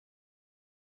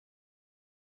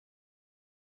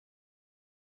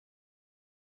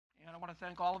And I want to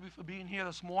thank all of you for being here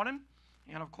this morning.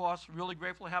 And of course, really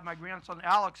grateful to have my grandson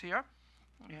Alex here.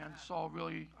 And so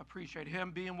really appreciate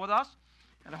him being with us.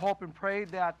 And I hope and pray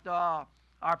that our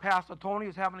Pastor Tony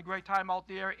is having a great time out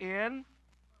there in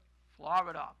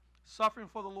Florida, suffering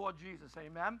for the Lord Jesus.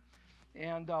 Amen.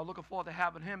 And looking forward to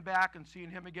having him back and seeing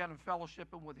him again and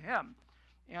fellowshipping with him.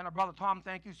 And our brother Tom,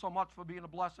 thank you so much for being a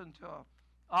blessing to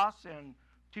us and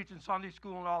teaching Sunday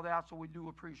school and all that, so we do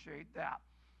appreciate that.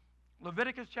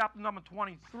 Leviticus chapter number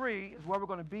 23 is where we're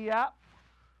going to be at.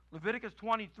 Leviticus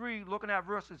 23, looking at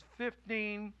verses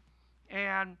 15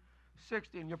 and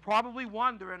 16. You're probably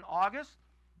wondering, August,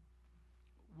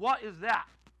 what is that?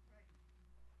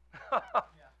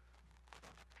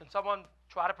 Can someone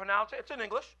try to pronounce it? It's in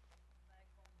English.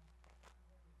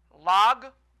 Lag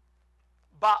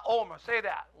Ba'omer. Say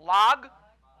that. Lag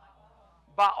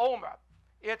Ba'omer.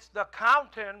 It's the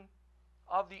counting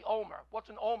of the Omer. What's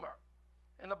an Omer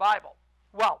in the Bible?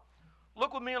 Well,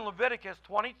 look with me in Leviticus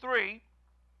 23,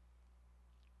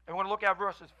 and we're going to look at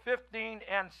verses 15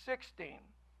 and 16.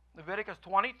 Leviticus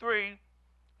 23,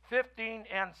 15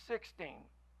 and 16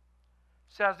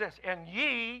 says this, "And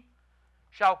ye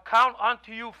shall count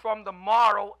unto you from the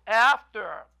morrow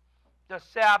after the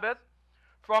Sabbath,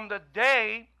 from the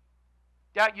day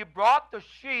that you brought the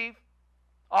sheaf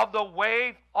of the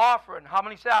wave offering." How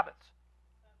many Sabbaths?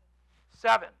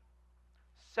 7.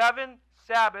 7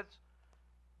 Sabbaths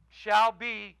shall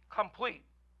be complete.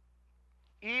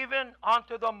 Even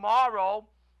unto the morrow,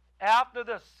 after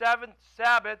the 7th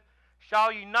Sabbath,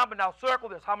 shall ye number. Now circle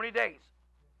this. How many days?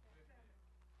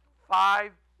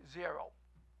 50.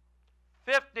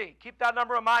 50. Keep that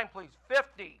number in mind, please.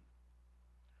 50.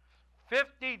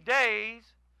 50 days,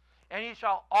 and ye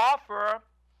shall offer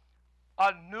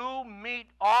a new meat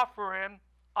offering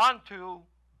unto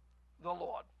the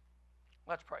Lord.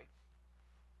 Let's pray.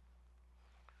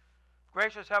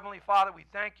 Gracious Heavenly Father, we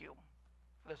thank you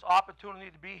for this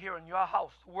opportunity to be here in your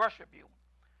house to worship you.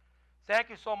 Thank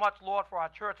you so much, Lord, for our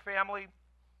church family.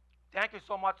 Thank you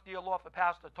so much, dear Lord, for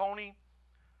Pastor Tony.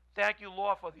 Thank you,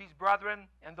 Lord, for these brethren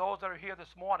and those that are here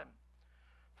this morning.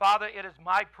 Father, it is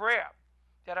my prayer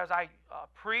that as I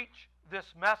preach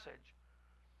this message,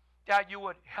 that you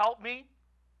would help me,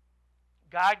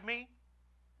 guide me,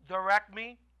 direct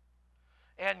me,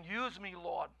 and use me,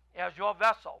 Lord, as your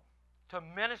vessel to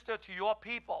minister to your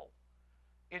people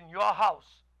in your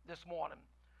house this morning.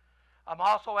 I'm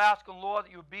also asking, Lord,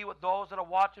 that you be with those that are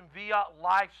watching via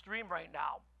live stream right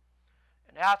now,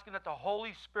 and asking that the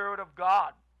Holy Spirit of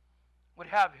God would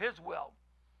have his will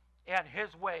and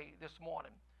his way this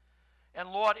morning.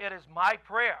 And Lord, it is my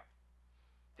prayer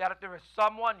that if there is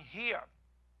someone here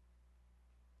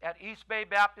at East Bay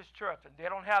Baptist Church and they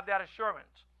don't have that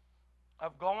assurance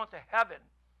of going to heaven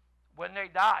when they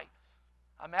die,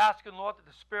 I'm asking, Lord, that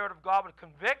the Spirit of God would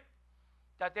convict,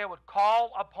 that they would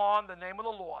call upon the name of the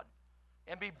Lord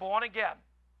and be born again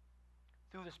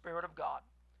through the Spirit of God.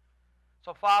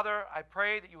 So, Father, I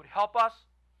pray that you would help us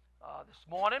this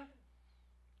morning.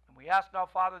 And we ask now,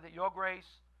 Father, that your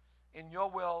grace and your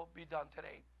will be done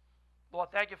today.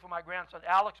 Lord, thank you for my grandson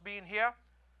Alex being here.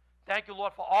 Thank you,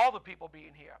 Lord, for all the people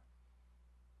being here.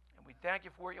 And we thank you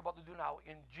for what you're about to do now.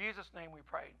 In Jesus' name we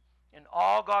pray. And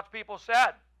all God's people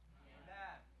said,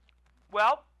 Amen.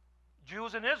 Well,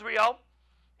 Jews in Israel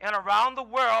and around the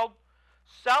world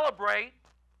celebrate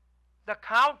the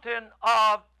counting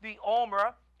of the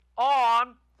Omer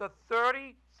on the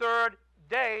 33rd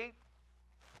day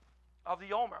of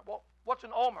the Omer. Well, what's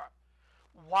an Omer?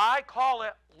 Why call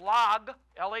it Lag,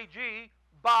 L-A-G,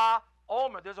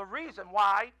 Ba-Omer? There's a reason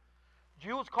why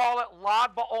Jews call it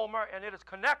Lag Ba-Omer, and it is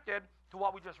connected to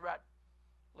what we just read.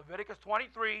 Leviticus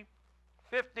 23,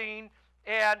 15,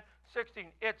 and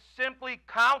 16. It's simply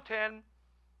counting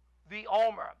the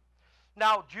Omer.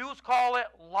 Now, Jews call it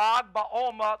Lag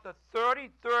Ba-Omer, the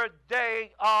 33rd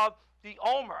day of the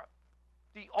Omer.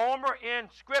 The Omer in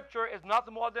Scripture is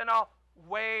nothing more than a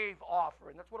wave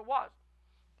offering. That's what it was.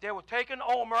 They would take an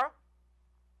Omer,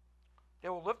 they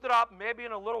would lift it up, maybe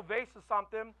in a little vase or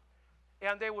something,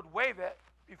 and they would wave it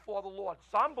before the Lord.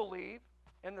 Some believe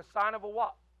in the sign of a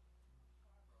what?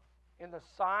 In the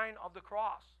sign of the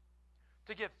cross.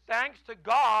 To give thanks to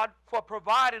God for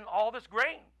providing all this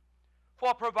grain,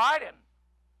 for providing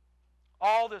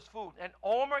all this food. An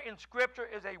Omer in Scripture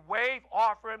is a wave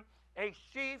offering, a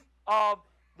sheaf of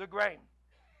the grain.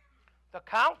 The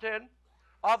counting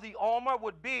of the Omer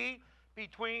would be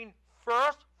between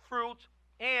first fruits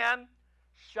and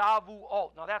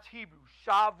Shavuot. Now that's Hebrew,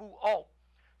 Shavuot.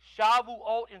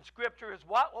 Shavuot in Scripture is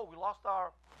what? Oh, we lost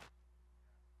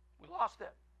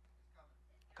it.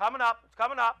 Coming up.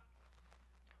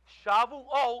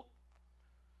 Shavuot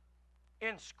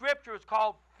In Scripture, it's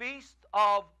called Feast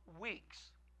of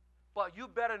Weeks. But you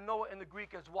better know it in the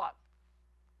Greek as what?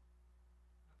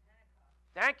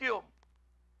 Thank you.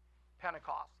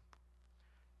 Pentecost.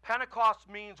 Pentecost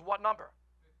means what number?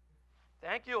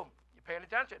 Thank you. You're paying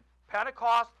attention.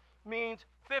 Pentecost means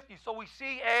 50. So we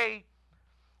see a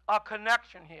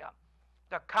connection here.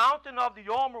 The counting of the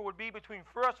Omer would be between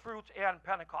first fruits and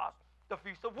Pentecost, the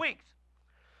Feast of Weeks.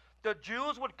 The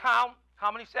Jews would count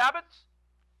how many Sabbaths?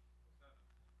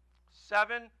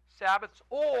 7 Sabbaths,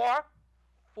 or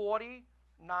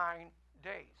 49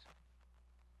 days.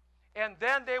 And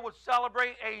then they would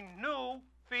celebrate a new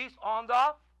feast on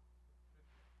the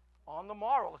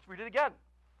morrow. Let's read it again.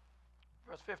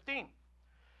 Verse 15.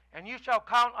 And you shall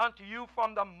count unto you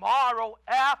from the morrow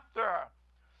after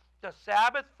the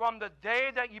Sabbath, from the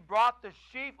day that ye brought the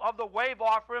sheaf of the wave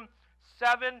offering,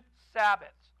 7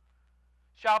 Sabbaths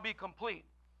shall be complete.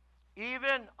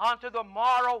 Even unto the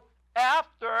morrow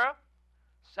after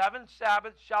 7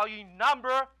 Sabbaths shall ye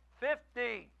number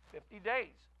 50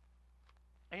 days.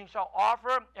 And ye shall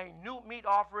offer a new meat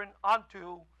offering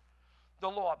unto the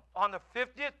Lord. On the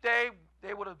 50th day,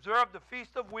 they would observe the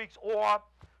Feast of Weeks, or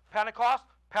Pentecost.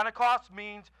 Pentecost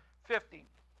means 50.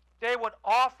 They would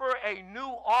offer a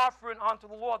new offering unto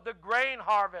the Lord, the grain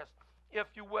harvest, if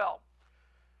you will.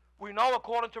 We know,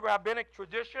 according to rabbinic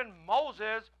tradition,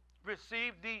 Moses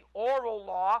received the oral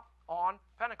law on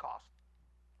Pentecost,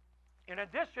 in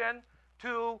addition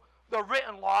to the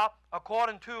written law,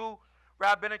 according to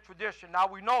rabbinic tradition. Now,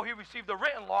 we know he received the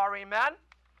written law, amen?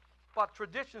 But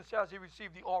tradition says he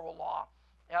received the oral law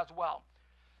as well.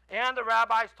 And the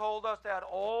rabbis told us that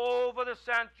over the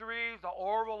centuries, the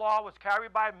oral law was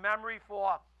carried by memory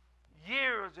for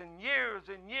years and years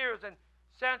and years and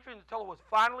centuries, until it was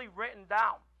finally written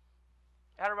down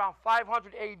at around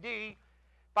 500 AD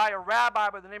by a rabbi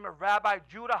by the name of Rabbi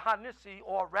Judah Hanissi,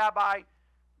 or Rabbi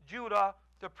Judah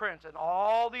the Prince. And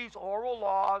all these oral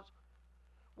laws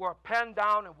were penned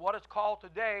down in what is called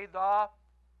today the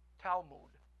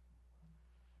Talmud.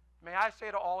 May I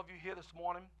say to all of you here this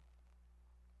morning,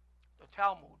 the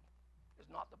Talmud is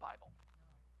not the Bible.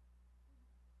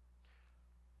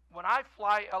 When I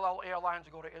fly LL Airlines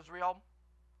to go to Israel,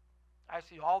 I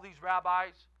see all these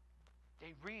rabbis.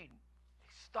 They read,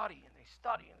 they study, and they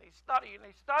study, and they study, and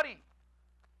they study.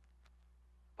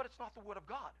 But it's not the Word of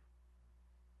God.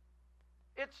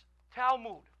 It's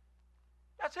Talmud.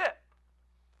 That's it.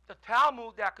 The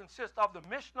Talmud that consists of the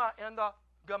Mishnah and the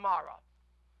Gemara.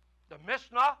 The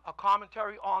Mishnah, a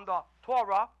commentary on the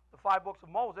Torah, the 5 books of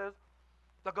Moses.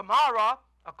 The Gemara,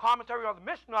 a commentary on the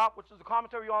Mishnah, which is a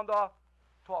commentary on the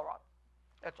Torah.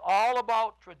 It's all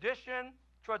about tradition,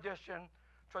 tradition,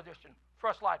 tradition.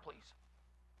 First slide, please.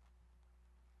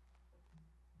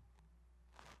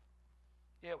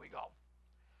 Here we go.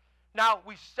 Now,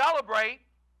 we celebrate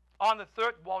on the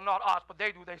third, well, not us, but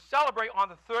they do. They celebrate on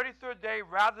the 33rd day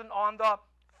rather than on the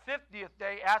 50th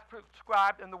day as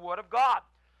prescribed in the Word of God.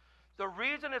 The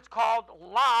reason it's called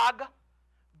Lag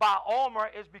BaOmer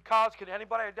is because, can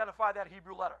anybody identify that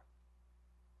Hebrew letter?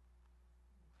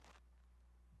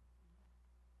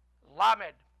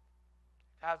 Lamed.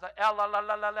 Has a L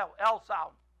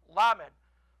sound. Lamed.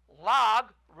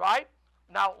 Lag, right?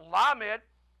 Now, Lamed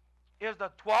is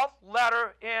the 12th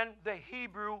letter in the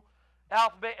Hebrew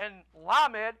alphabet, and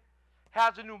Lamed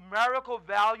has a numerical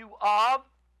value of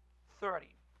 30.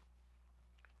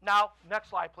 Now, next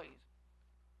slide, please.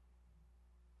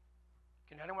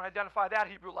 Can anyone identify that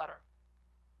Hebrew letter?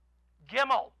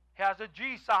 Gimel has a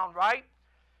G sound, right?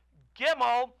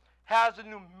 Gimel has a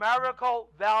numerical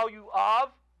value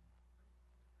of.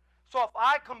 So if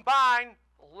I combine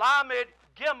Lamed,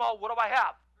 Gimel, what do I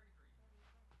have?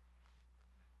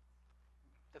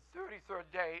 The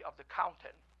 33rd day of the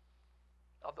counting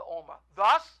of the Omer.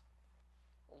 Thus,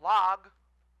 Lag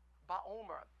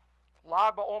BaOmer.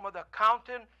 Lag BaOmer, the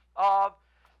counting of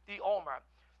the Omer.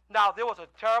 Now, there was a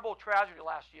terrible tragedy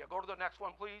last year. Go to the next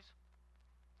one, please.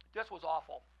 This was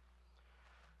awful.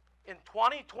 In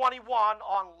 2021,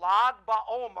 on Lag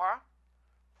BaOmer,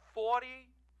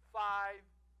 45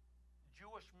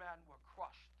 Jewish men were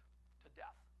crushed to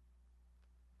death.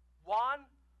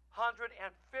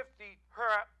 150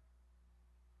 hurt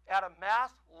at a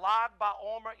mass Lag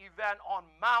BaOmer event on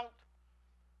Mount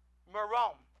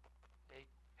Meron. They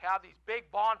have these big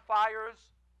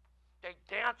bonfires. They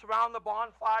dance around the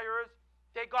bonfires.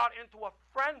 They got into a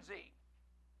frenzy.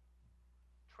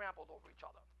 Trampled over each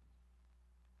other.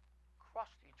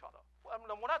 Crushed each other.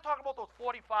 We're not talking about those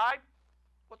 45.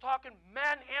 We're talking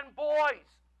men and boys.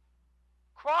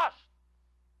 Crushed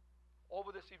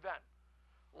over this event.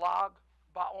 Lag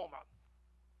BaOmer.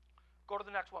 Go to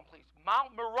the next one, please.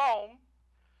 Mount Meron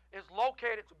is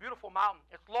located, it's a beautiful mountain.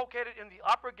 It's located in the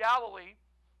Upper Galilee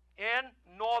in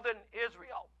northern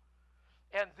Israel.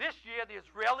 And this year, the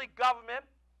Israeli government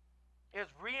is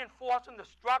reinforcing the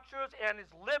structures and is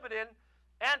limiting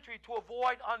entry to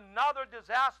avoid another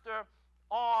disaster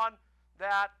on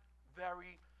that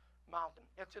very mountain.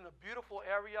 It's in a beautiful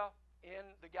area in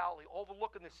the Galilee,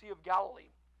 overlooking the Sea of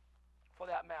Galilee, for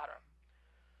that matter.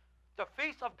 The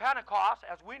Feast of Pentecost,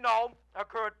 as we know,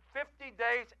 occurred 50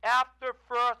 days after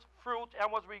first fruits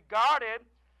and was regarded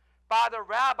by the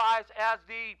rabbis as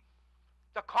the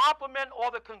complement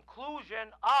or the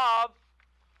conclusion of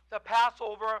the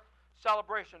Passover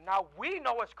celebration. Now, we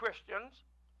know as Christians,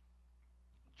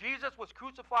 Jesus was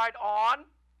crucified on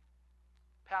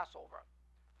Passover,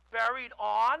 buried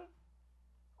on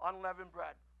unleavened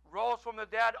bread, rose from the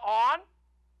dead on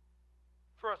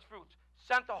first fruits,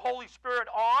 sent the Holy Spirit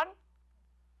on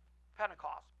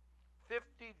Pentecost,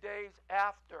 50 days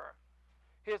after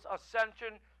his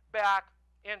ascension back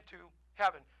into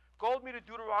heaven. Go with me to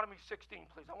Deuteronomy 16,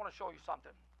 please. I want to show you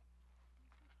something.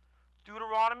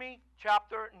 Deuteronomy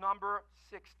chapter number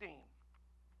 16.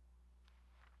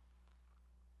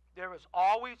 There is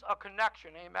always a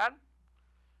connection, amen?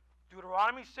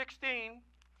 Deuteronomy 16,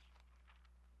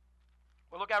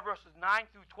 we'll look at verses 9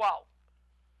 through 12.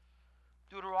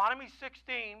 Deuteronomy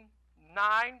 16,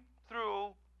 9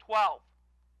 through 12.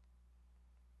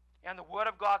 And the Word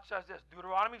of God says this,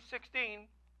 Deuteronomy 16,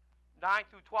 9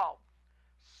 through 12.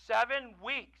 7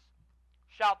 weeks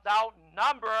shalt thou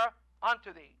number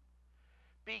unto thee.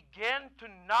 Begin to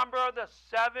number the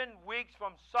 7 weeks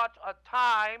from such a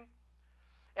time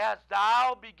as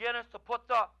thou beginnest to put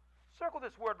the, circle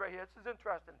this word right here, this is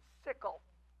interesting, sickle.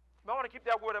 You might want to keep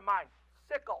that word in mind,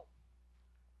 sickle.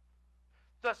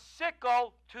 The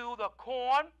sickle to the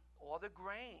corn or the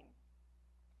grain.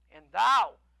 And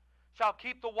thou shalt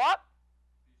keep the what?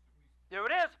 There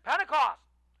it is, Pentecost,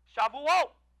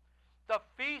 Shavuot, the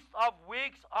feast of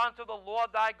weeks unto the Lord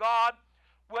thy God,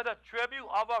 with a tribute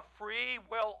of a free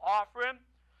will offering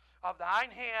of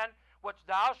thine hand, which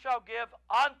thou shalt give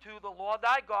unto the Lord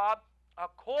thy God,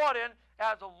 according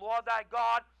as the Lord thy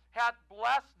God hath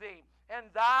blessed thee. And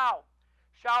thou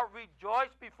shalt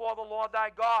rejoice before the Lord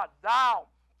thy God, thou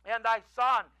and thy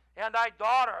son, and thy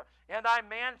daughter, and thy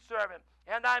manservant,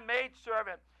 and thy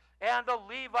maidservant, and the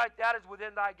Levite that is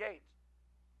within thy gates,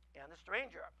 and the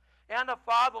stranger, and the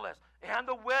fatherless, and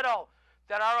the widow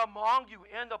that are among you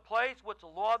in the place which the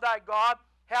Lord thy God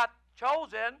hath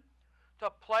chosen to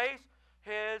place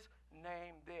his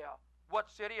name there. What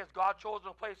city has God chosen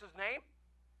to place his name?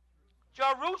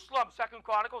 Jerusalem, 2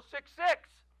 Chronicles 6:6.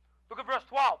 Look at verse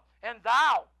 12. And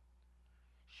thou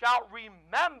shalt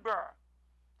remember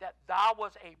that thou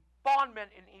was a bondman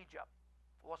in Egypt,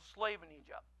 or slave in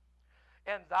Egypt.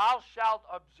 And thou shalt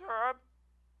observe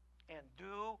and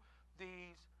do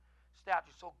these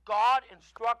statutes. So God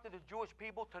instructed the Jewish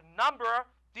people to number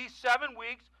these 7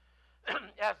 weeks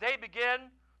as they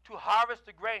begin to harvest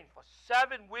the grain. For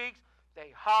 7 weeks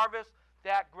they harvest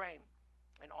that grain.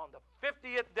 And on the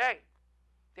 50th day,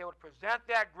 they would present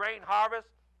that grain harvest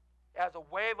as a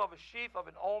wave of a sheaf of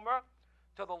an Omer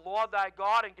to the Lord thy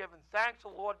God, and giving thanks to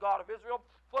the Lord God of Israel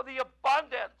for the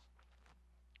abundance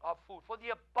of food, for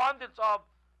the abundance of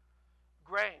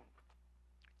grain.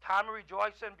 Time of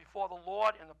rejoicing before the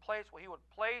Lord in the place where he would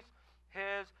place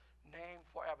his name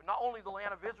forever. Not only the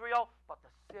land of Israel, but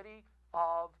the city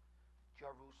of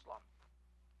Jerusalem.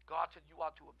 God said you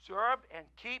are to observe and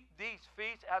keep these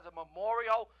feasts as a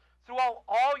memorial throughout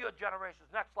all your generations.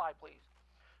 Next slide, please.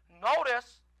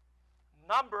 Notice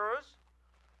Numbers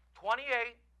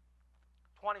 28,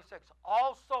 26.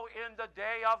 Also in the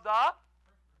day of the,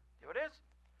 here it is,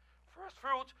 first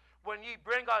fruits, when ye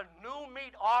bring a new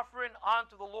meat offering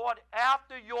unto the Lord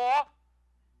after your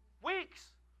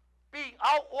weeks, be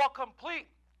out or complete.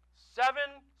 7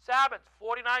 Sabbaths,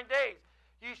 49 days.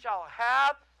 Ye shall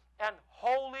have an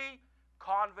holy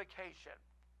convocation,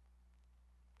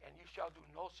 and ye shall do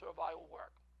no servile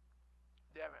work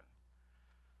therein.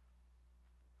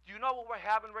 Do you know what we're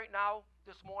having right now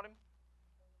this morning?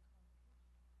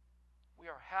 We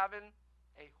are having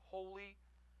a holy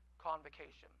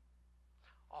convocation,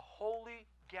 a holy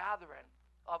gathering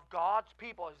of God's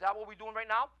people. Is that what we're doing right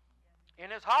now? In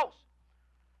his house.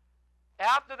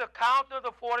 After the count of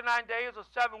the 49 days or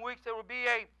 7 weeks, there will be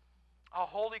a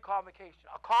holy convocation.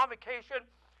 A convocation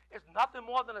is nothing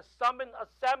more than a summoned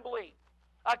assembly,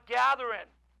 a gathering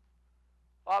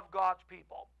of God's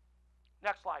people.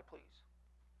 Next slide, please.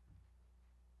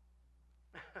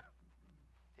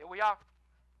 Here we are.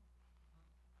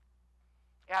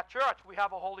 At church, we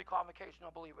have a holy convocation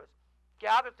of believers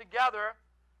gathered together,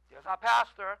 there's our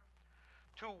pastor,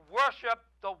 to worship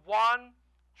the one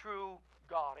true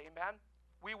God. Amen?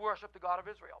 We worship the God of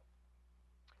Israel.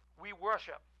 We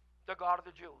worship the God of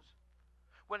the Jews.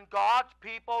 When God's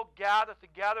people gather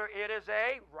together, it is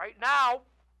right now,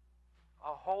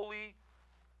 a holy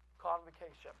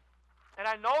convocation. And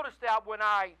I noticed that when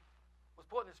I was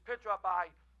putting this picture up, I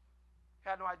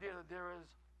had no idea that there is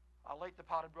a late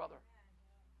departed brother.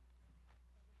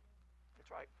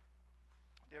 That's right.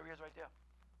 There he is right there.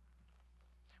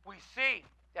 We see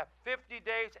that 50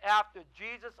 days after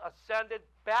Jesus ascended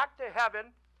back to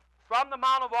heaven from the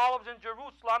Mount of Olives in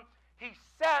Jerusalem, he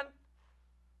sent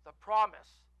the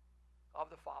promise of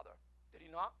the Father. Did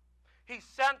he not? He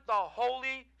sent the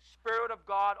Holy Spirit of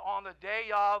God on the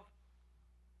day of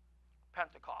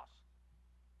Pentecost.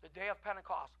 The day of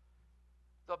Pentecost.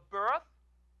 The birth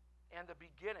and the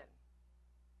beginning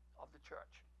of the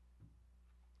church.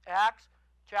 Acts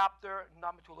chapter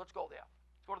number 2. Let's go there.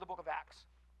 Let's go to the book of Acts.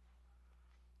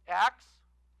 Acts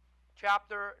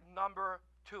chapter number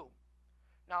 2.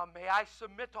 Now, may I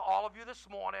submit to all of you this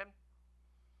morning,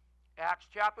 Acts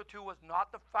chapter 2 was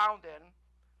not the founding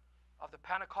of the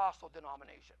Pentecostal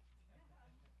denomination.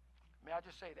 May I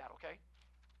just say that, okay?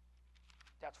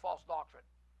 That's false doctrine.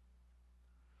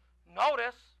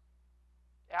 Notice,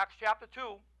 Acts chapter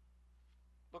 2,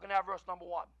 looking at verse number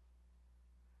 1.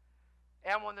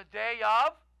 And when the day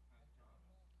of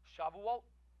Shavuot,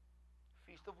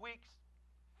 Feast of Weeks,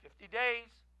 50 days,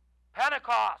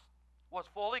 Pentecost was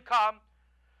fully come,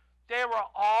 they were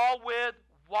all with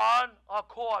one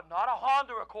accord, not a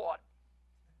Honda Accord.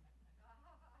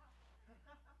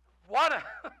 One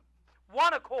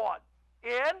accord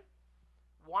in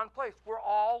one place. We're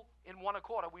all in one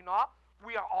accord, are we not?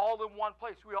 We are all in one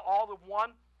place. We are all in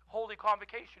one holy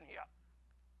convocation here.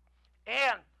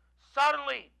 And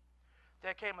suddenly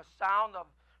there came a sound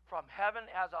from heaven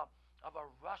as of a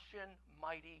rushing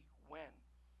mighty wind.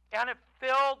 And it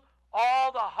filled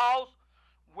all the house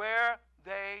where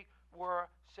they were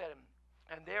sitting.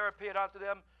 And there appeared unto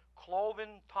them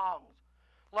cloven tongues,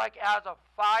 like as of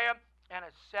fire, and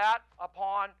it sat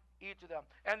upon each of them.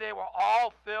 And they were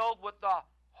all filled with the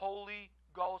Holy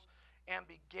Ghost, and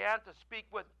began to speak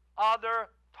with other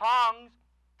tongues,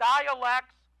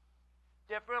 dialects,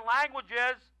 different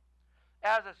languages,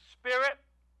 as the Spirit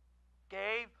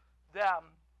gave them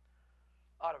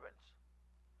utterance.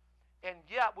 And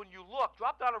yet, when you look,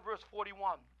 drop down to verse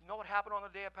 41. You know what happened on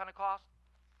the day of Pentecost?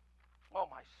 Oh,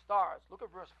 my stars. Look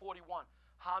at verse 41.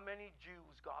 How many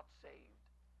Jews got saved?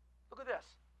 Look at this.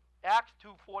 Acts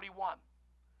 2:41.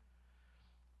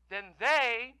 Then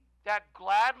they that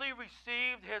gladly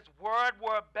received his word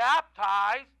were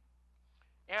baptized,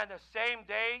 and the same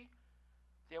day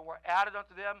there were added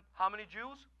unto them how many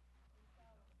Jews?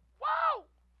 Wow!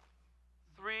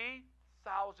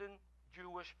 3,000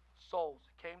 Jewish souls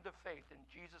came to faith in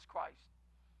Jesus Christ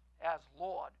as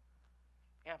Lord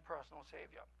and personal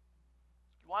Savior.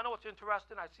 You want to know what's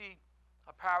interesting? I see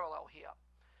a parallel here.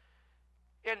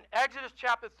 In Exodus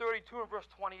chapter 32 and verse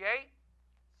 28,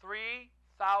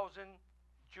 3,000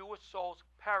 Jewish souls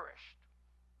perished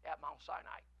at Mount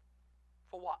Sinai.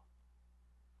 For what?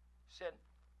 Sin.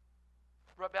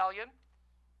 Rebellion.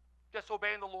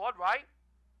 Disobeying the Lord, right?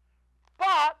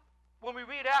 But when we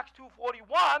read Acts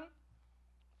 2:41,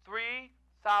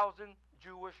 3,000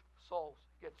 Jewish souls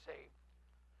get saved.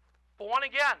 Born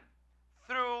again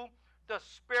through the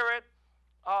Spirit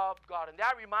of God. And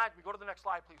that reminds me, go to the next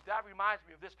slide, please. That reminds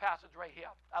me of this passage right here.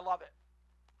 I love it.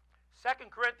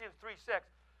 2 Corinthians 3:6.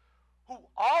 Who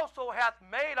also hath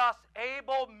made us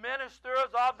able ministers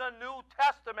of the New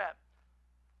Testament,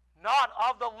 not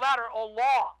of the letter or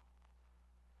law,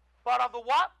 but of the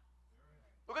what?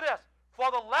 Look at this. For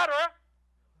the letter,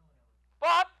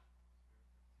 but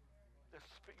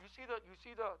you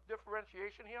see the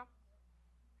differentiation here?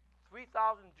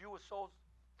 3,000 Jewish souls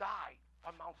died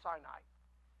on Mount Sinai.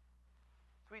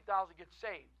 3,000 get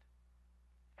saved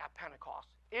at Pentecost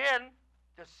in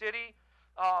the city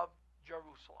of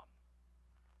Jerusalem.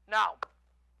 Now,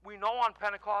 we know on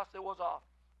Pentecost there was a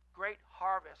great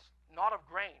harvest, not of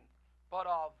grain, but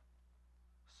of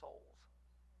souls.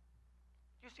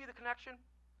 Do you see the connection?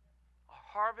 A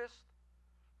harvest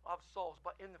of souls.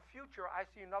 But in the future, I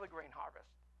see another grain harvest.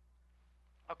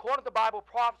 According to Bible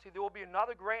prophecy, there will be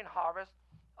another grain harvest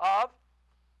of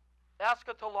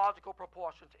eschatological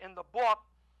proportions in the book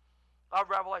of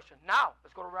Revelation. Now,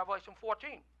 let's go to Revelation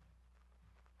 14.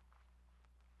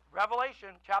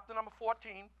 Revelation, chapter number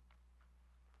 14.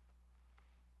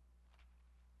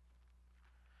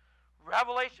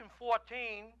 Revelation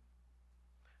 14,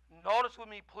 notice with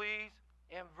me, please,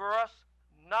 in verse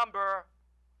number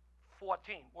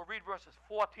 14. We'll read verses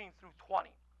 14 through 20.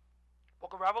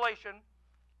 Book of Revelation,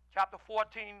 chapter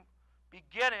 14,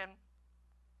 beginning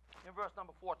in verse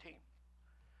number 14.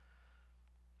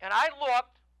 And I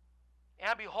looked,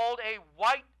 and behold, a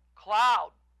white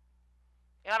cloud,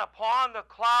 and upon the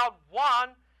cloud one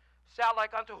sat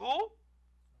like unto who?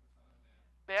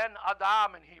 Ben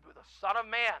Adam in Hebrew, the Son of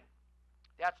Man.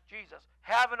 That's Jesus.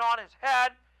 Having on his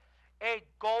head a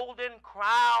golden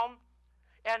crown,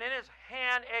 and in his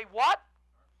hand a what?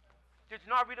 Did you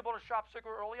not read about a sharp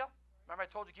sickle earlier? Remember I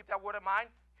told you keep that word in mind?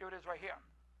 Here it is right here.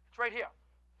 It's right here.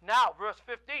 Now, verse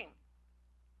 15.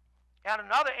 And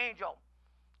another angel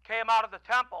came out of the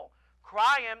temple,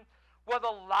 crying with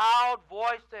a loud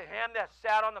voice to him that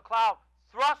sat on the cloud,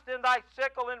 thrust in thy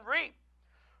sickle and reap,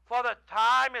 for the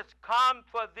time is come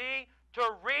for thee to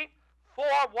reap for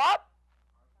what?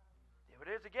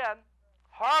 There it is again.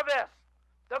 Harvest.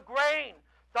 The grain.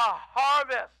 The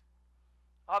harvest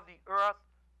of the earth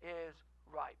is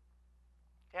ripe.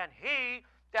 And he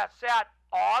that sat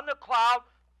on the cloud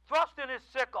thrust in his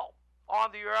sickle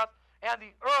on the earth, and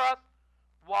the earth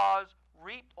was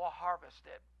reaped or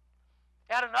harvested.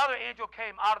 And another angel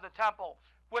came out of the temple,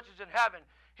 which is in heaven,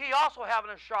 he also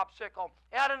having a sharp sickle.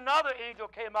 And another angel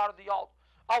came out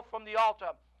from the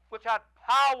altar, which had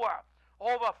power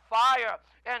over fire,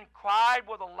 and cried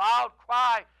with a loud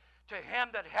cry to him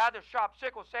that had the sharp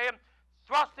sickle, saying,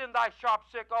 thrust in thy sharp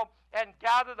sickle, and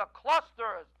gather the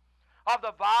clusters of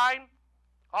the vine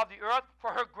of the earth,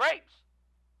 for her grapes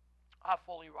are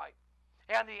fully ripe.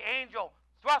 And the angel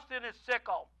thrust in his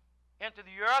sickle into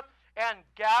the earth, and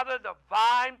gathered the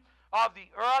vine of the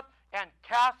earth, and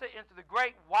cast it into the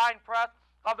great winepress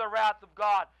of the wrath of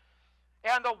God.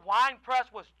 And the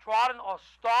winepress was trodden or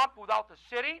stomped without the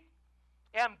city,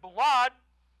 and blood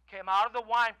came out of the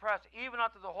winepress, even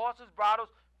unto the horses' bridles,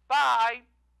 by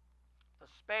the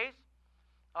space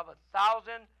of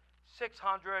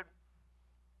 1,600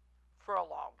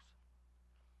 furlongs.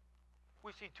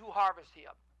 We see two harvests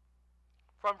here.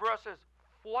 From verses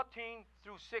 14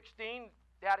 through 16,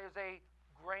 that is a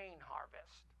grain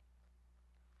harvest.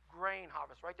 Grain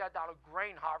harvest. Write that down, a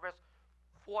grain harvest,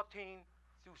 14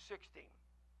 through 16.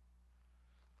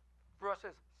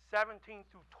 Verses 17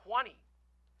 through 20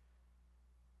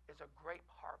 is a grape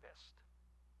harvest.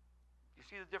 You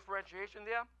see the differentiation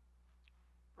there?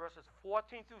 Verses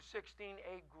 14 through 16,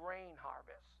 a grain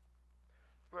harvest.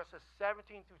 Verses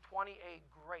 17 through 20, a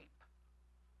grape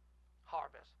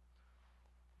harvest.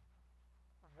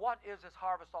 What is this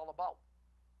harvest all about?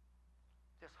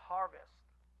 This harvest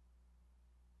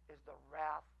is the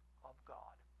wrath of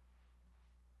God.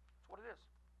 That's what it is.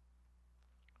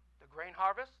 The grain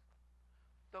harvest,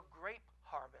 the grape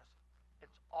harvest.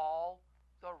 It's all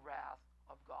the wrath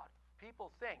of God.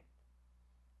 People think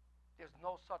there's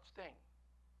no such thing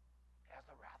as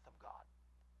the wrath of God.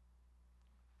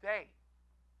 They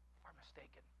are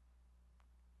mistaken.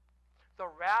 The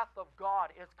wrath of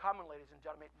God is coming, ladies and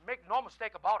gentlemen. Make no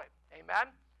mistake about it.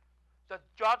 Amen? The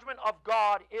judgment of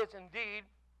God is indeed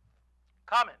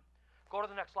coming. Go to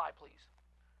the next slide, please.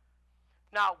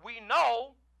 Now, we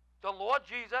know the Lord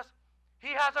Jesus, he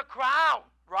has a crown,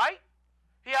 right?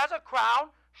 He has a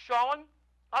crown showing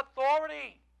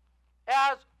authority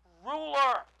as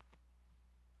ruler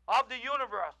of the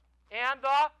universe. And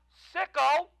the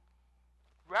sickle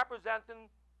representing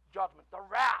judgment, the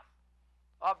wrath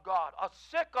of God. A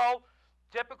sickle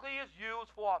typically is used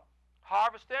for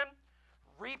harvesting,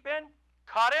 reaping,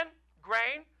 cutting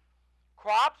grain,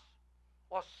 crops,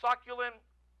 or succulent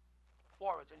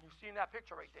forage. And you've seen that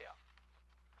picture right there.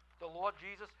 The Lord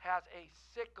Jesus has a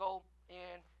sickle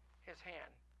in his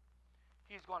hand.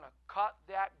 He's going to cut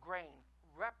that grain,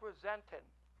 representing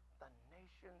the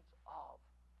nations of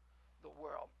the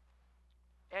world.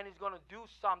 And he's going to do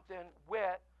something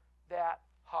with that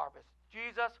harvest.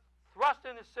 Jesus thrust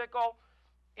in the sickle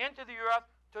into the earth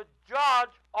to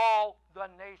judge all the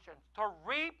nations. To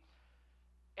reap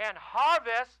and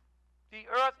harvest the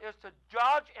earth is to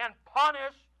judge and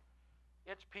punish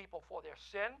its people for their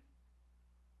sin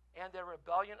and their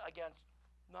rebellion against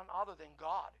none other than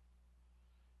God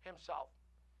himself.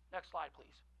 Next slide,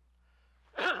 please.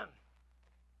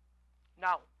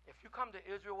 Now, if you come to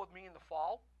Israel with me in the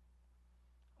fall,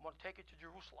 I'm going to take you to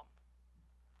Jerusalem,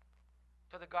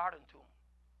 to the Garden Tomb,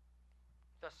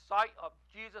 the site of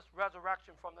Jesus'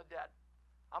 resurrection from the dead.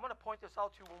 I'm going to point this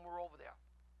out to you when we're over there.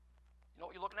 You know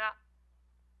what you're looking at?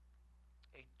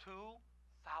 A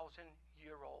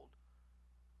 2,000-year-old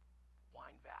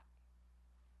wine vat.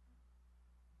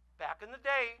 Back in the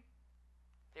day,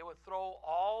 they would throw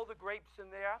all the grapes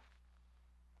in there,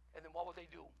 and then what would they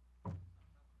do?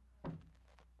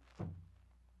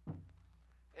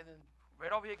 And then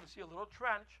right over here you can see a little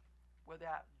trench where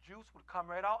that juice would come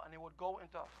right out, and it would go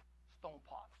into stone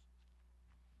pots.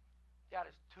 That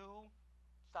is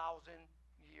 2,000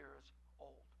 years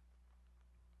old.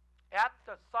 At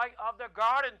the site of the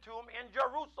garden tomb in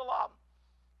Jerusalem,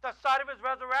 the site of his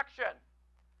resurrection.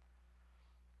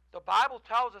 The Bible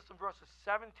tells us in verses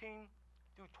 17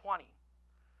 through 20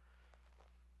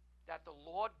 that the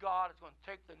Lord God is going to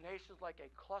take the nations like a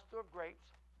cluster of grapes,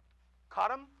 cut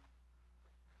them,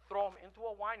 throw them into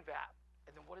a wine vat,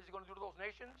 and then what is he going to do to those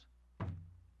nations?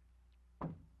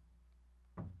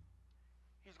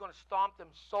 He's going to stomp them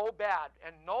so bad.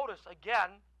 And notice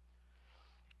again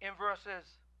in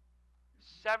verses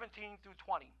 17 through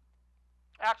 20.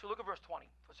 Actually, look at verse 20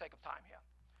 for the sake of time here.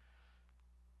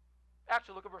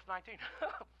 Actually, look at verse 19.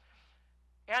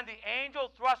 And the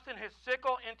angel thrust in his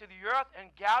sickle into the earth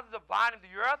and gathered the vine of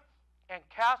the earth and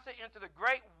cast it into the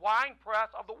great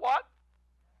winepress of the what?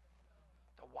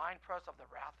 The winepress of the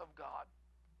wrath of God.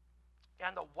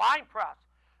 And the winepress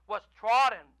was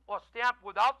trodden or stamped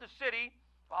without the city,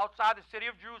 outside the city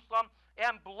of Jerusalem,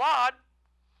 and blood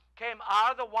came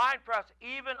out of the winepress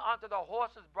even unto the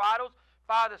horses' bridles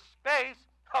by the space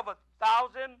of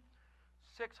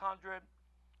 1,600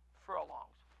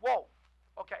 furlongs. Whoa.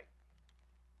 Okay.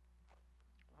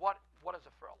 What is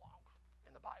a furlong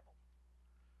in the Bible?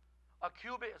 A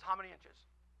cubit is how many inches?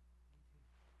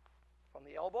 From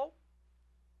the elbow,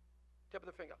 tip of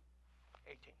the finger,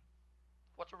 18.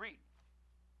 What's a reed?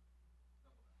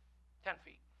 10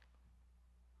 feet.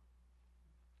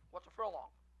 What's a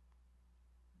furlong?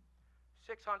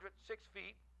 6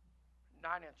 feet,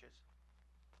 9 inches,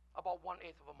 about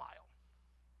 1/8 of a mile.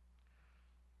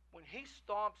 When he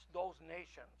stomps those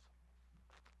nations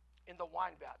in the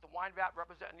wine vat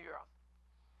representing the earth,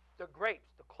 the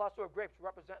grapes, the cluster of grapes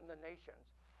representing the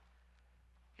nations,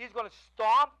 he's going to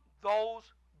stomp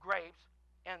those grapes,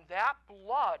 and that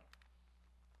blood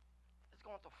is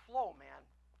going to flow, man.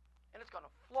 And it's going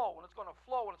to flow, and it's going to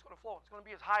flow, and it's going to flow. It's going to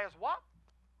be as high as what?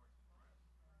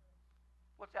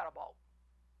 What's that about?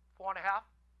 4.5?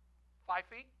 5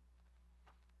 feet?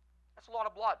 That's a lot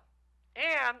of blood.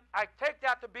 And I take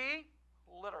that to be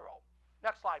literal.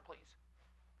 Next slide, please.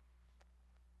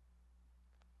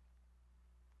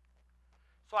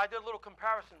 So I did a little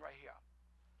comparison right here.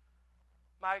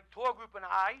 My tour group and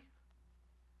I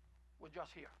were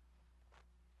just here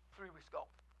 3 weeks ago.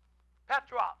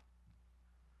 Petra.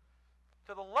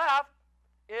 To the left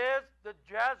is the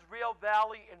Jezreel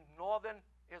Valley in northern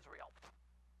Israel,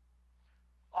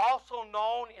 also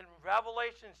known in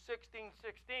Revelation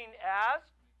 16:16 as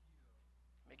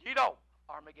Megiddo,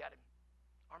 Armageddon.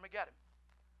 Armageddon.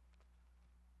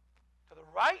 To the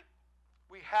right,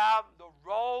 we have the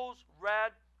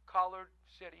rose-red colored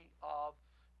city of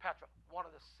Petra, one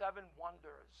of the 7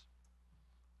 wonders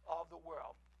of the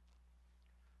world,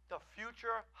 the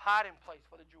future hiding place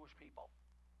for the Jewish people.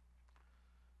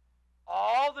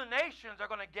 All the nations are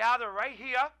going to gather right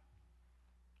here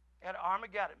at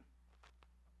Armageddon.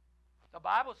 The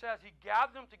Bible says he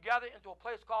gathered them together into a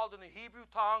place called in the Hebrew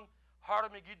tongue, Har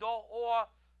Megiddo, or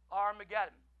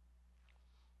Armageddon.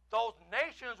 Those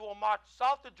nations will march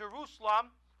south to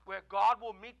Jerusalem, where God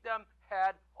will meet them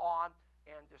head on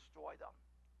and destroy them.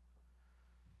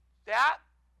 That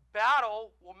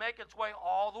battle will make its way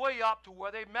all the way up to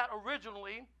where they met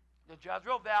originally, the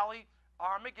Jezreel Valley,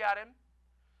 Armageddon,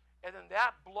 and then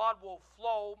that blood will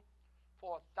flow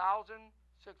for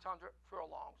 1,600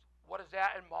 furlongs. What is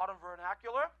that in modern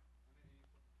vernacular?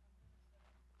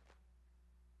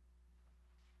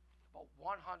 About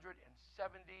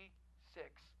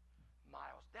 176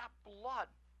 miles. That blood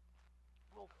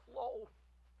will flow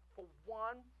for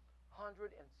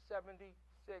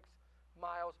 176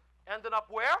 miles. Ending up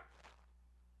where?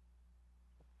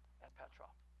 At Petra.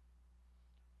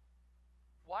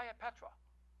 Why at Petra?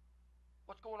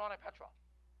 What's going on at Petra?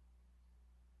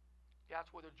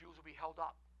 That's where the Jews will be held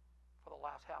up for the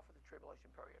last half of the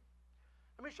tribulation period.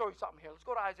 Let me show you something here. Let's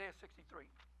go to Isaiah 63.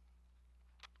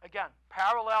 Again,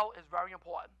 parallel is very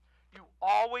important. You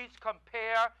always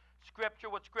compare Scripture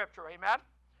with Scripture. Amen?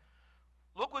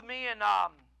 Look with me in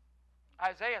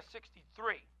Isaiah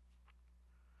 63.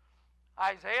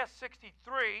 Isaiah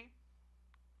 63,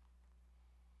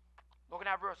 looking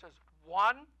at verses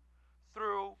 1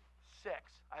 through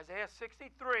 6. Isaiah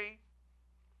 63,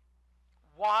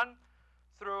 1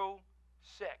 through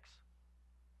 6.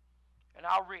 And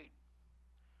I'll read.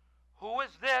 Who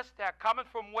is this that cometh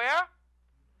from where?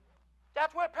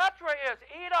 That's where Petra is,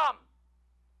 Edom.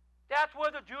 That's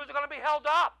where the Jews are going to be held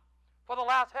up for the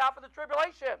last half of the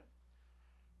tribulation.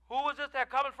 Who is this that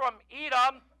cometh from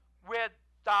Edom with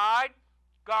dyed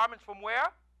garments from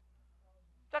where?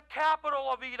 The capital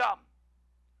of Edom.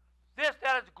 This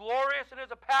that is glorious in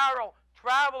his apparel,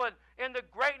 traveling in the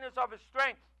greatness of his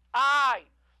strength. I,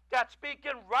 that speak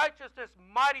in righteousness,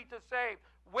 mighty to save.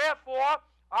 Wherefore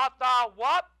art thou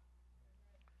what?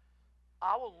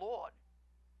 Our Lord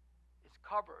is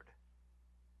covered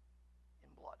in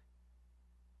blood.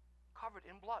 Covered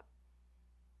in blood.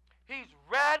 He's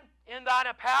red in thine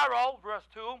apparel, verse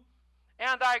 2,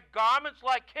 and thy garments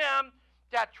like him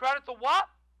that treadeth the what?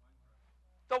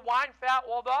 The wine fat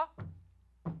or the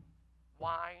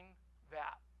wine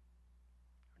vat.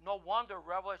 No wonder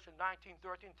Revelation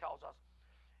 19:13 tells us,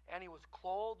 and he was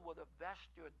clothed with a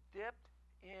vesture dipped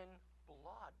in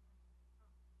blood.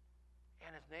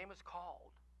 And his name is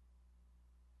called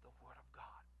the Word of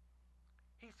God.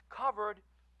 He's covered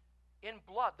in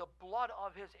blood, the blood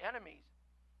of his enemies.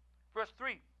 Verse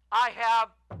 3, I have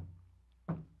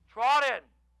trodden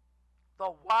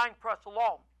the winepress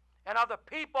alone, and of the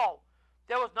people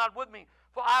there was none with me.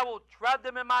 For I will tread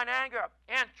them in mine anger,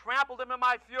 and trample them in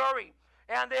my fury,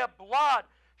 and their blood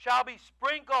shall be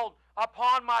sprinkled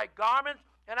upon my garments,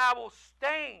 and I will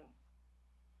stain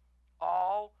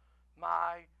all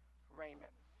my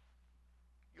raiment.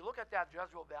 You look at that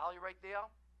Jezreel Valley right there,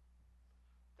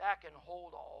 that can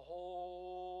hold a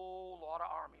whole lot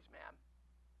of armies, man.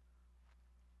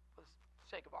 For the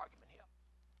sake of argument here.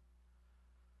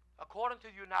 According to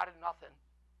the United Nothing,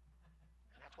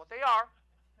 and that's what they are,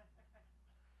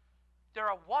 there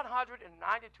are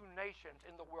 192 nations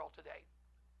in the world today.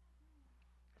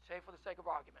 Let's say for the sake of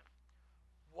argument.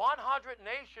 100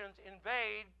 nations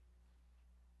invade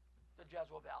the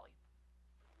Jezreel Valley.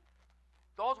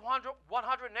 Those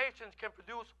 100 nations can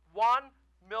produce 1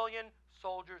 million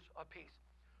soldiers apiece.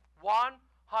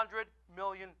 100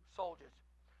 million soldiers.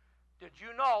 Did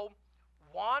you know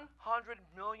 100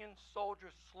 million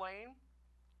soldiers slain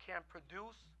can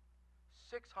produce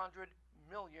 600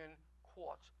 million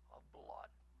quarts of blood?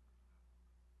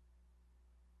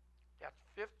 That's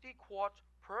 50 quarts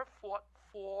per foot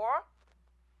for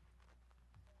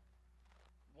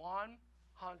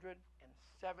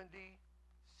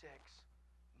 176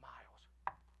 miles.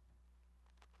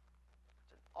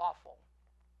 It's an awful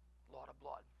lot of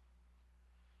blood.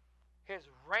 His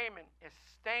raiment is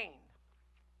stained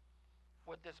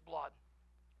with this blood.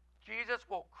 Jesus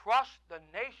will crush the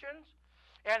nations,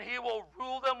 and he will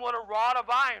rule them with a rod of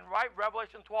iron, right?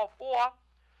 Revelation 12:4.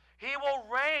 He will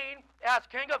reign as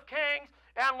King of Kings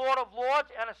and Lord of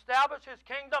Lords and establish his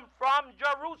kingdom from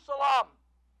Jerusalem.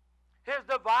 His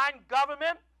divine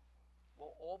government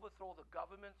will overthrow the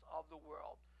governments of the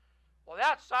world. Well,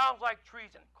 that sounds like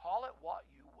treason. Call it what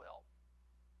you will.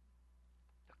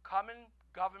 The coming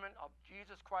government of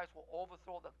Jesus Christ will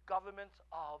overthrow the governments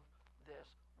of this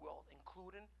world,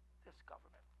 including this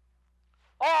government.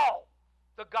 All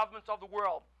the governments of the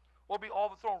world will be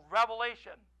overthrown.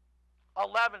 Revelation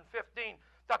 11:15.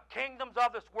 The kingdoms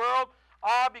of this world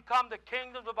are become the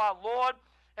kingdoms of our Lord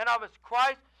and of his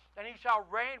Christ, and he shall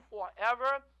reign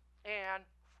forever and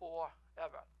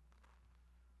forever.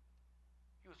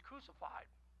 He was crucified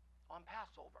on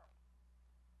Passover,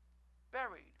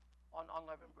 buried on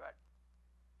unleavened bread,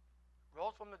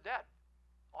 rose from the dead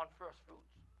on first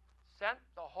fruits, sent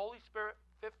the Holy Spirit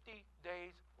 50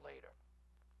 days later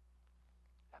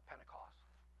at Pentecost.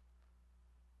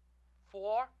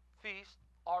 4 feasts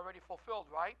already fulfilled,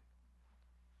 right?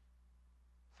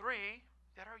 3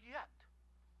 that are yet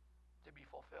to be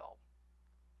fulfilled.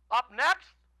 Up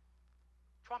next,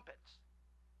 trumpets.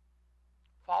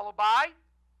 Followed by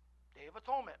Day of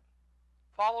Atonement.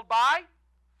 Followed by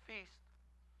Feast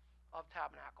of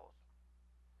Tabernacles.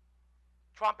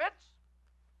 Trumpets,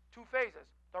 2 phases.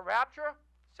 The rapture,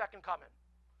 second coming.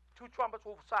 2 trumpets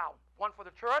will sound. One for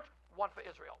the church, one for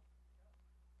Israel.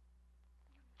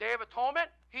 Day of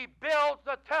Atonement, he builds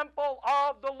the temple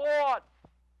of the Lord.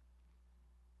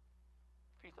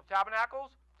 Feast of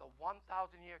Tabernacles, the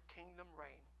 1,000-year kingdom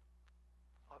reign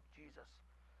of Jesus,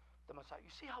 the Messiah.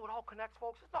 You see how it all connects,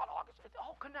 folks? It's not August. It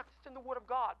all connects. It's in the Word of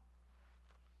God.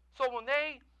 So when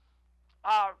they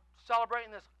are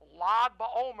celebrating this Lag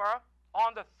BaOmer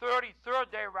on the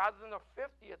 33rd day rather than the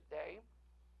 50th day,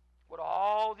 with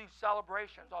all these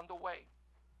celebrations underway,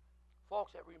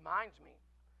 folks, it reminds me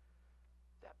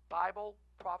that Bible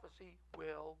prophecy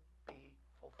will be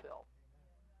fulfilled.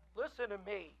 Listen to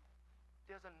me.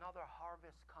 There's another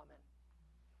harvest coming.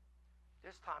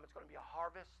 This time it's going to be a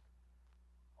harvest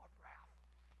of wrath.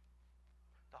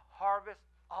 The harvest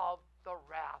of the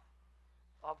wrath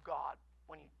of God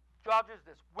when he judges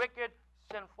this wicked,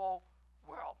 sinful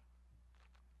world.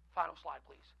 Final slide,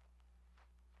 please.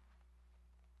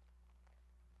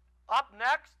 Up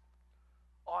next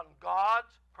on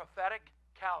God's prophetic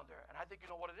calendar, and I think you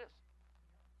know what it is.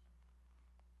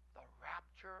 The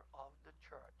rapture of the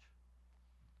church.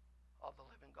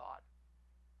 God.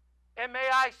 And may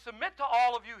I submit to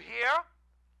all of you here,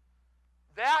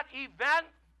 that event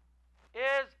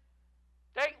is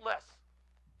dateless,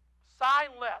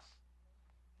 signless.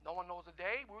 No one knows the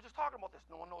day. We were just talking about this.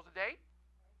 No one knows the day,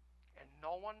 and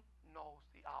no one knows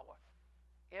the hour.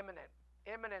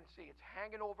 Imminency. It's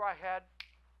hanging over our head,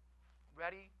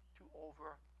 ready to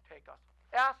overtake us.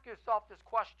 Ask yourself this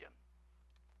question.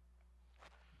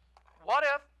 What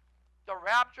if the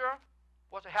rapture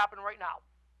was to happen right now?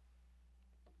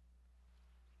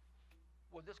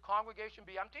 Would this congregation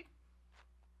be empty?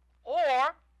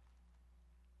 Or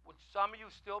would some of you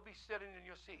still be sitting in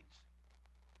your seats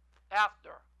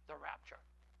after the rapture?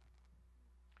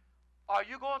 Are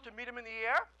you going to meet him in the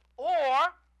air?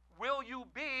 Or will you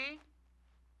be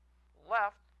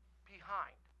left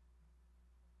behind?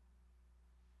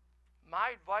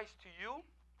 My advice to you,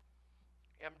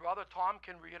 and Brother Tom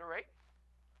can reiterate,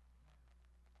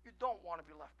 you don't want to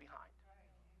be left behind.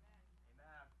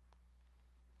 Amen.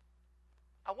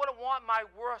 I wouldn't want my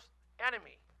worst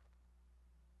enemy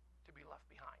to be left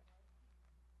behind.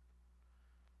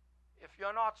 If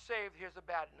you're not saved, here's the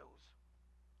bad news.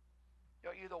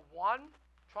 You're either one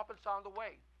trumpet sound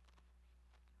away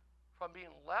from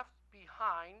being left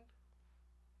behind,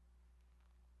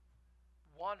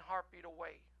 one heartbeat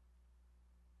away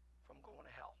from going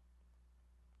to hell.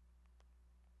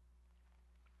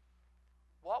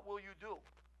 What will you do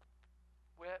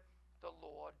with the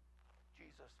Lord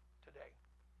Jesus today?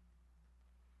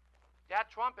 That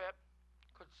trumpet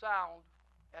could sound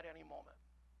at any moment.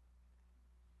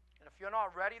 And if you're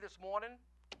not ready this morning,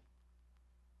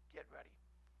 get ready.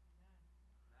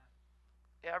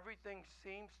 Everything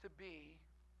seems to be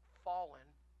fallen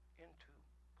into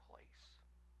place.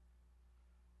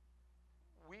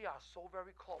 We are so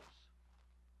very close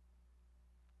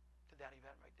to that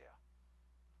event right there.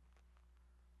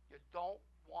 You don't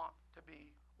want to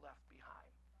be left behind.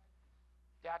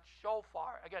 That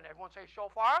shofar, again, everyone say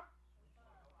shofar?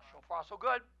 Shofar, so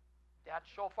good. That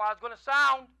shofar is going to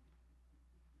sound.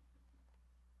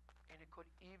 And it could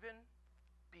even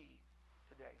be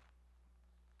today.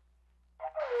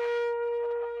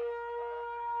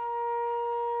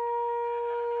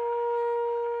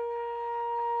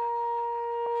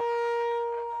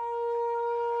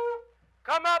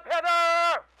 Come up,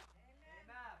 Heather!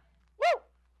 Amen. Woo!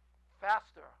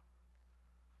 Faster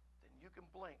than you can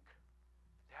blink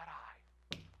that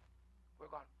eye. We're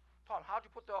gone. Tom, how'd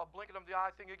you put the blinking of the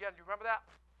eye thing again? Do you remember that?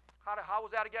 How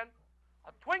was that again?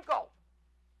 A twinkle.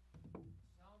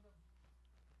 Sound of the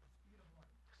speed of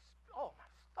light. Oh, my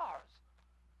stars.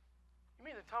 You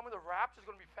mean to tell me the rapture is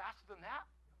going to be faster than that?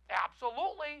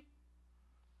 Absolutely.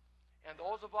 And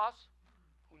those of us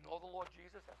who know the Lord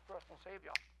Jesus as personal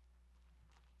Savior,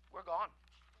 we're gone.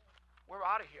 We're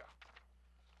out of here.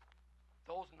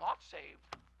 Those not saved,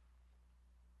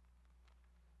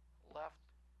 left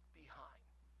behind.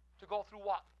 To go through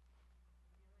what?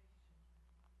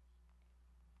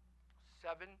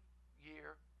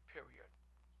 7-year period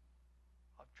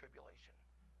of tribulation.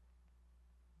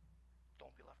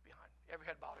 Don't be left behind. Every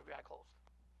head bowed, every eye closed.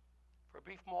 For a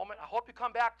brief moment, I hope you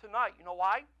come back tonight. You know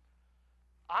why?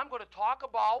 I'm going to talk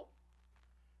about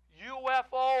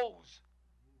UFOs.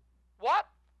 What?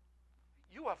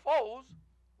 UFOs?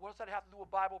 What does that have to do with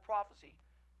Bible prophecy?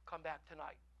 Come back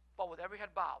tonight. But with every head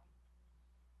bowed,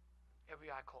 every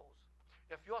eye closed.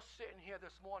 If you're sitting here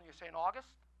this morning, you're saying, August,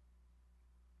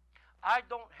 I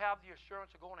don't have the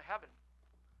assurance of going to heaven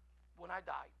when I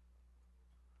die.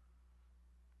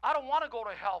 I don't want to go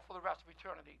to hell for the rest of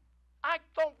eternity. I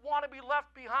don't want to be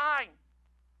left behind.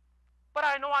 But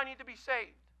I know I need to be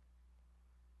saved.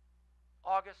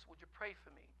 August, would you pray for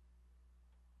me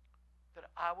that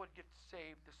I would get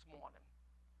saved this morning?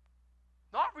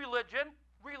 Not religion,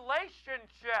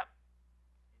 relationship.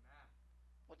 Amen.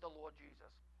 With the Lord Jesus.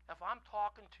 If I'm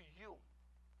talking to you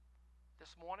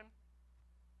this morning,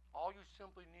 all you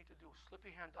simply need to do is slip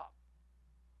your hand up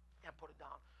and put it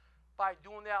down. By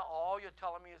doing that, all you're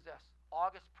telling me is this: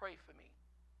 August, pray for me.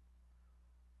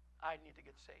 I need to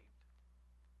get saved.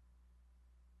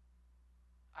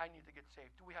 I need to get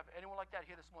saved. Do we have anyone like that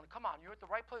here this morning? Come on, you're at the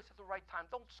right place at the right time.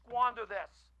 Don't squander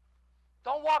this.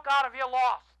 Don't walk out of here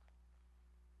lost.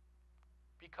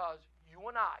 Because you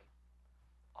and I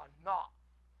are not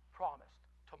promised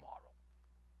tomorrow.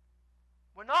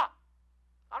 We're not.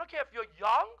 I don't care if you're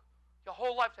young, your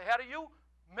whole life's ahead of you,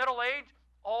 middle-aged,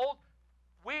 old.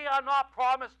 We are not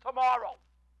promised tomorrow.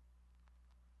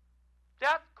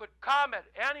 Death could come at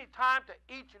any time to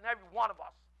each and every one of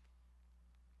us.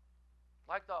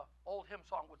 Like the old hymn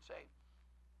song would say,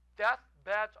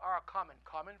 deathbeds are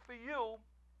coming for you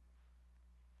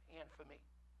and for me.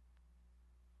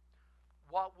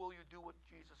 What will you do with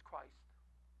Jesus Christ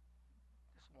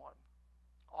this morning?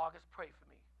 August, pray for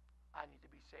me. I need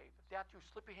to be saved. If that's you,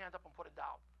 slip your hand up and put it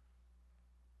down.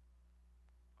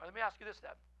 All right, let me ask you this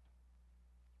then.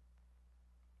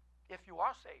 If you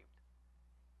are saved,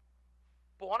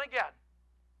 born again,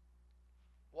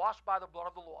 washed by the blood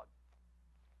of the Lord,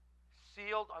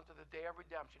 sealed unto the day of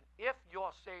redemption, if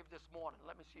you're saved this morning,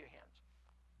 let me see your hands.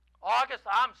 August,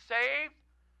 I'm saved,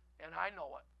 and I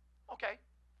know it. Okay.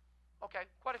 Okay,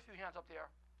 quite a few hands up there.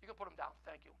 You can put them down.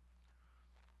 Thank you.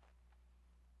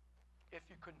 If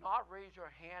you could not raise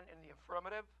your hand in the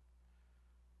affirmative,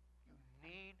 you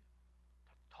need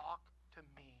to talk to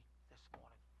me this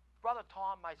morning. Brother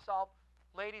Tom, myself,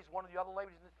 ladies, one of the other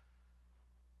ladies,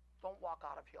 don't walk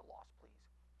out of here lost, please.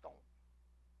 Don't.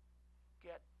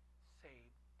 Get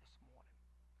saved this morning.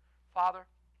 Father,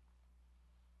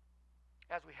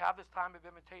 as we have this time of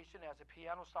invitation, as the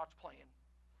piano starts playing,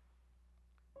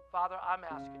 Father, I'm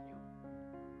asking you.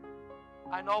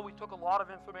 I know we took a lot of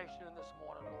information in this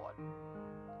morning, Lord.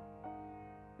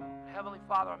 Heavenly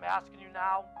Father, I'm asking you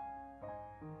now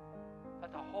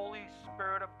that the Holy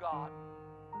Spirit of God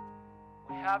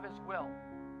would have his will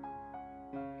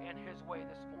and his way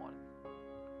this morning.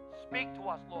 Speak to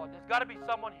us, Lord. There's got to be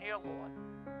someone here, Lord.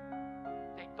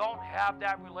 They don't have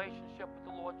that relationship with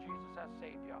the Lord Jesus as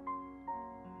Savior.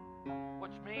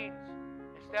 Which means,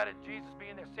 instead of Jesus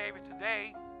being their Savior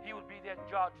today, he would be their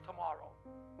judge tomorrow.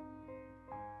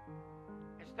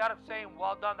 Instead of saying,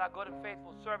 well done, thou good and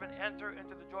faithful servant, enter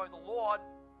into the joy of the Lord,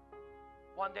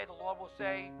 one day the Lord will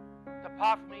say,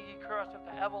 depart from me, ye cursed, into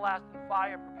everlasting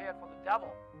fire prepared for the devil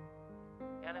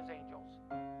and his angels.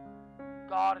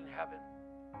 God in heaven,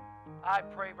 I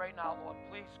pray right now, Lord,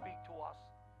 please speak to us.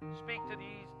 Speak to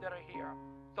these that are here,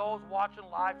 those watching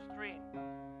live stream,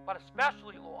 but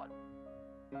especially, Lord,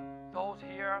 those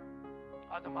here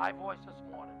under my voice this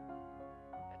morning,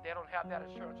 and they don't have that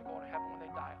assurance of going to heaven when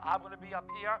they die. I'm going to be up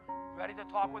here ready to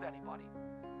talk with anybody.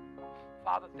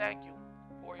 Father, thank you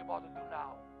for what you're about to do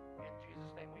now. In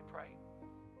Jesus' name we pray.